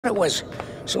it was.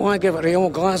 So I give it a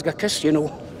old Glasgow kiss, you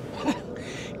know.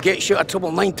 Gets you out of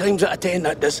trouble 9 times out of 10,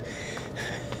 that does.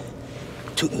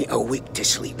 Took me a week to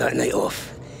sleep that night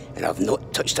off, and I've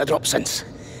not touched a drop since.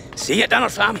 See you at dinner,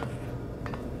 Sam.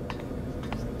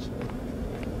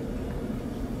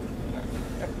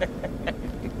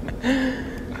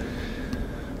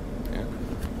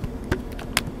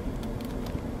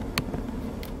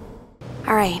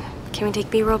 All right, can we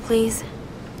take B-roll, please?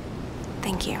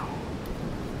 Thank you.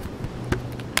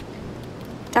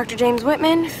 Dr. James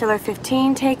Whitman, filler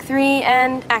 15, take 3,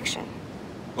 and action.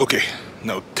 Okay,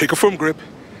 now take a firm grip,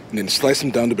 and then slice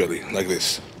him down the belly, like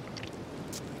this.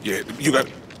 Yeah, you got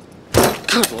it.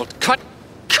 Good Lord, cut!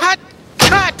 Cut!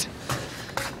 Cut!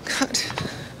 Cut!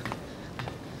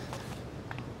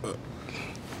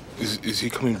 Is he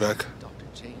coming back? Dr.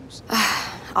 James.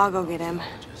 I'll go get him.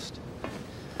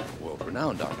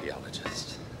 World-renowned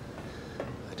archaeologist.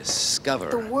 I discover...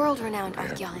 The world-renowned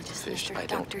archaeologist, fish. Mr.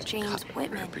 Dr. James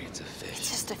Whitman. Breeds of fish. It's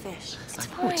just a fish. It's I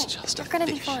know fine. it's just You're a gonna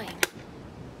be fish. fine.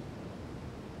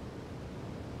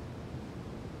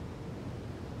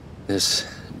 This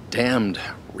damned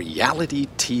reality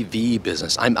TV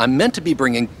business. I'm meant to be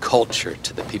bringing culture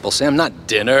to the people, Sam, not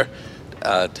dinner.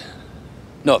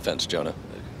 No offense, Jonah.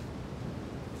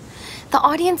 The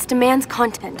audience demands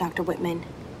content, Dr. Whitman.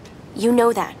 You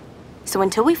know that. So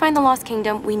until we find the Lost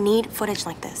Kingdom, we need footage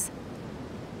like this.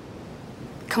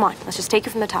 Come on, let's just take it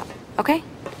from the top, okay?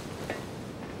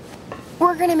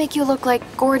 We're gonna make you look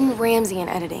like Gordon Ramsay in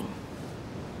editing.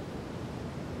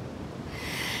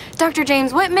 Dr.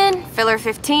 James Whitman, filler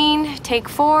 15, take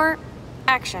 4,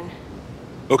 action.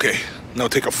 Okay, now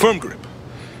take a firm grip,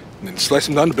 and then slice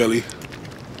him down the belly,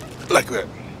 like that.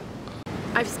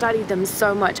 I've studied them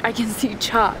so much, I can see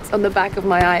charts on the back of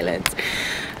my eyelids.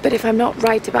 But if I'm not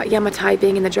right about Yamatai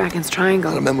being in the Dragon's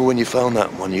Triangle... I remember when you found that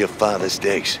on one of your father's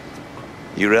digs.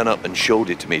 You ran up and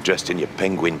showed it to me dressed in your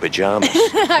penguin pajamas.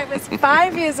 I was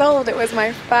 5 years old. It was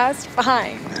my first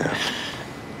find. Yeah.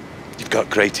 You've got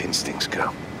great instincts,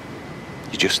 girl.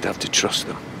 You just have to trust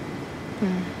them.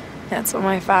 That's what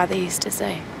my father used to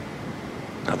say.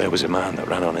 Now, there was a man that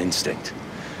ran on instinct.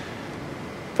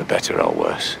 For better or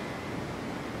worse.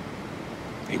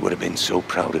 He would have been so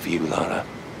proud of you, Lara.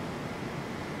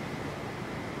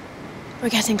 We're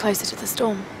getting closer to the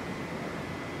storm.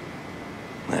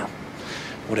 Well,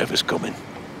 whatever's coming,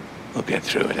 we'll get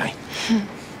through it, eh?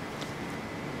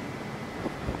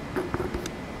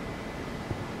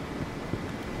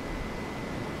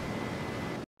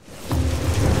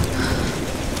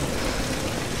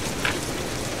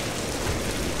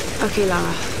 Okay,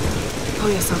 Lara.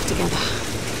 Pull yourself together.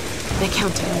 They're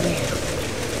counting on you.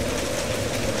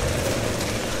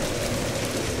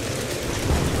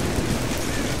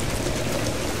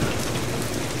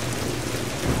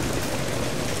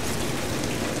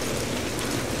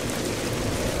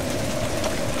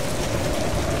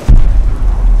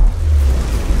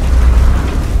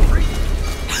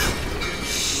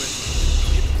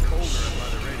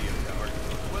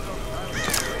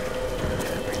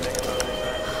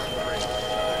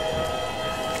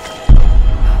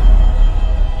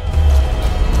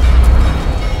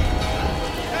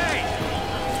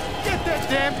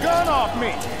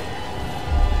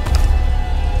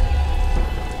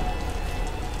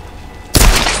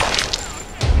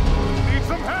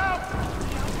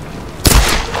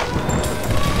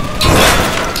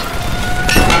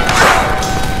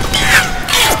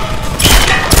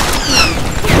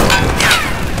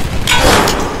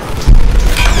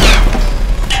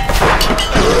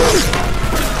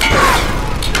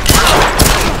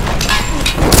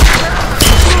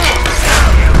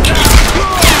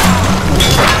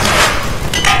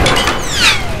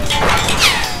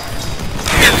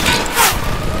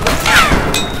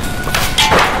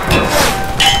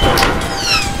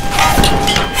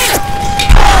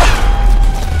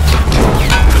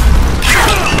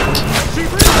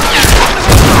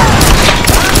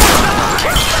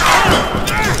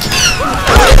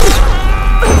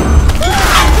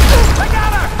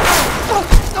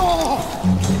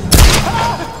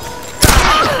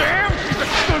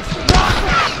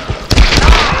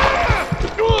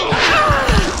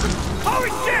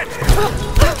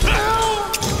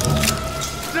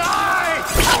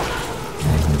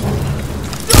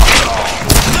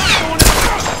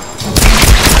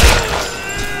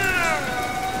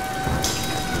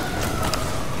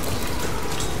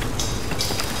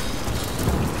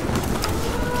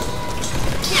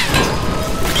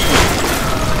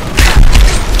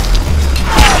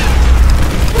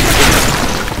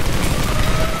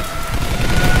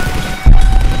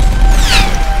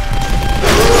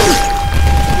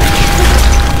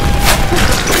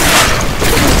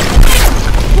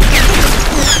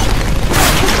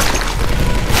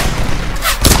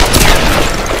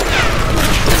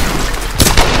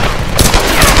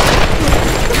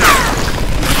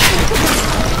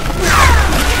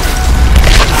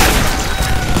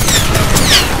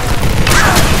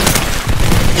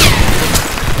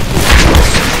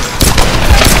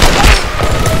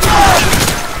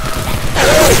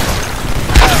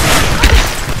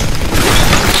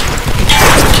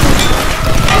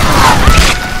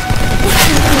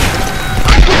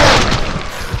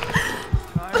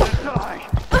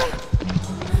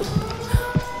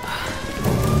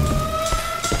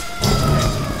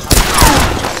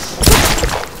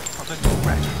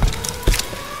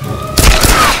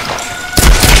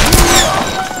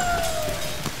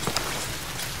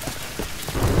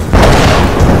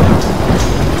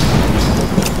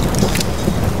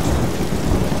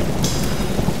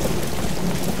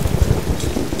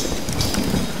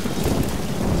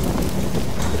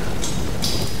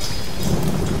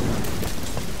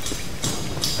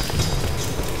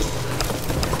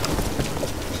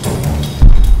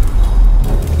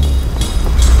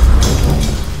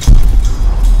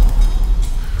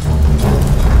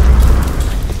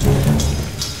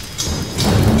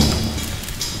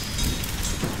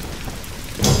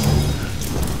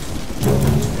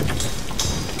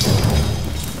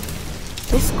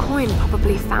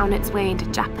 probably found its way into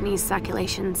Japanese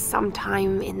circulation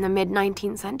sometime in the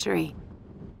mid-19th century.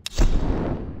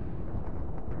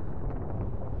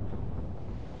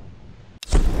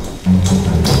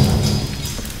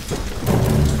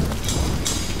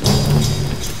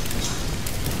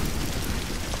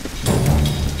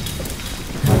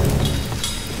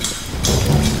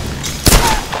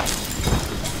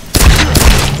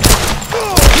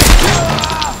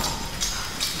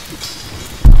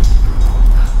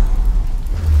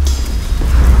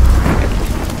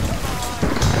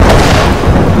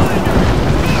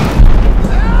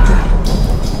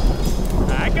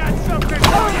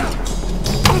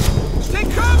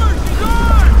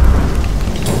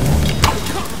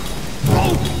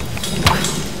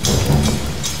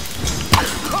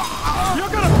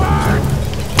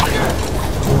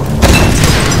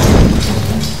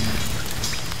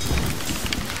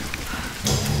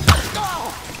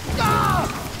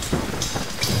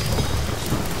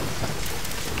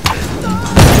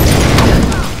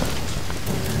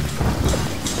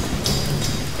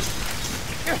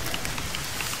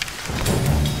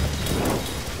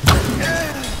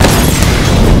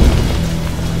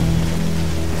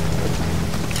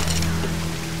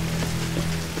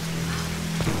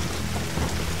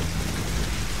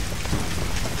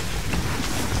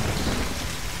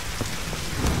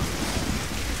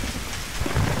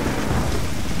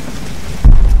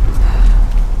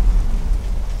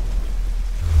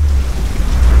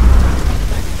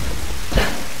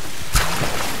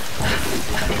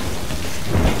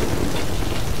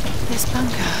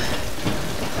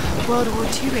 World War II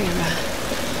era.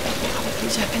 Probably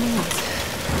Japanese.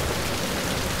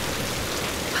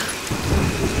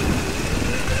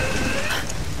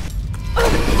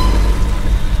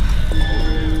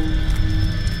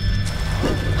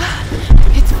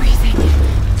 It's freezing.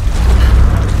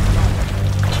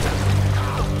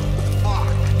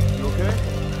 You okay?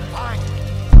 Fine.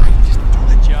 Just do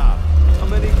the job. How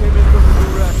many came in from the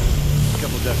Iraq? A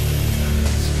couple dozen.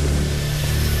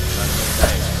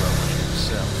 Thanks, bro.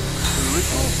 Yourself.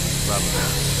 Ritual? Probably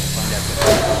not. Find out that.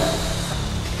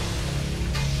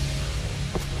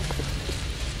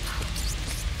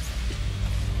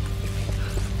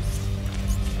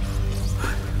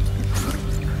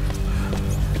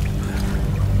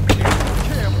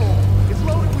 Careful! It's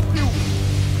loaded with fuel!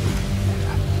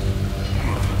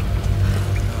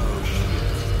 Oh, shit.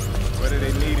 What do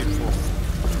they need it for?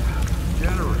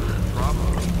 Generator,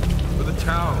 probably. For the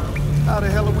tower. How the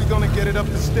hell are we gonna get it up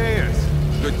the stairs?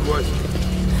 Good question.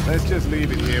 Let's just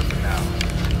leave it here for now.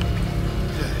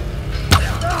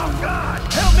 Oh,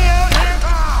 God! Help me out here!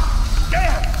 Ah!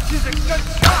 Damn! She's a good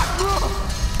shot!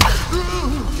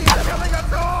 She's killing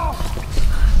us all!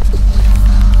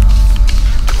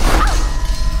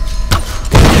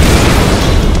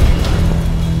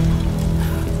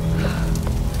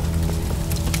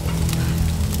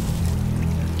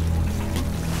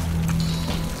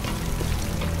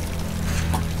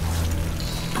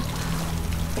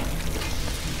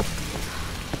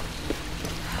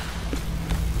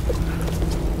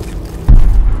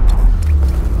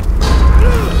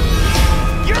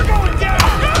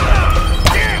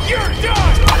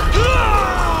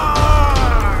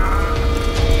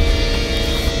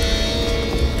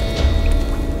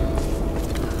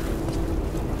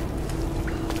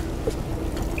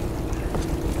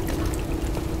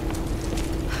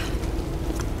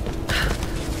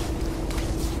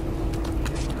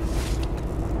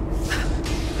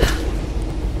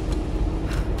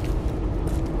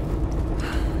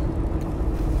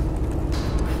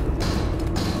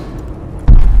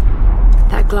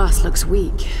 Glass looks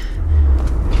weak.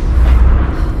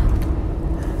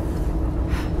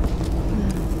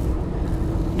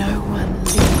 No one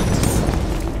leaves.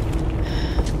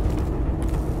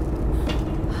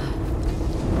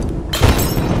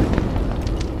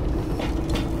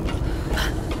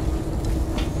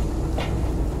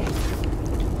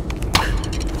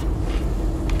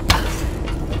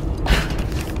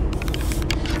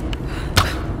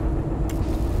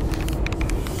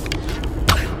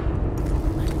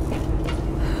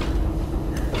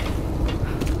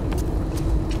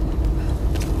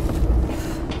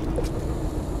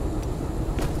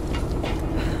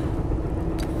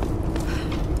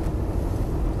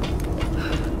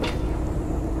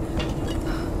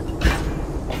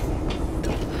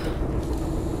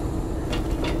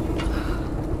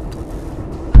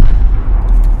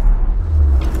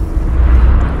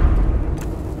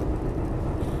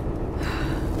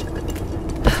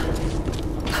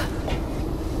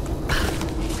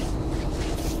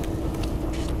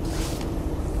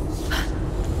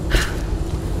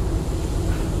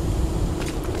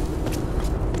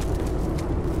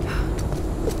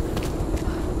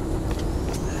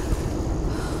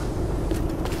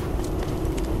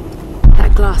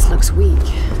 glass looks weak.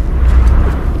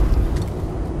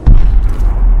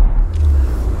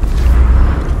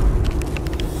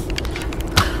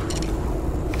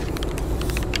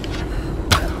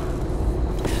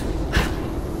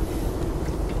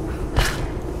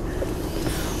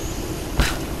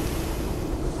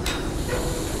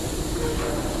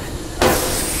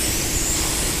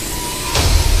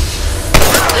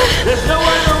 There's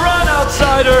nowhere to run,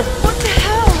 outsider! What the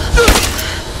hell?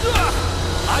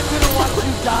 I'm gonna watch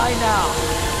you die now.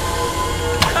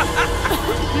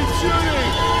 Keep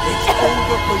shooting! It's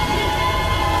over for you.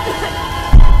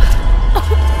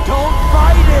 Don't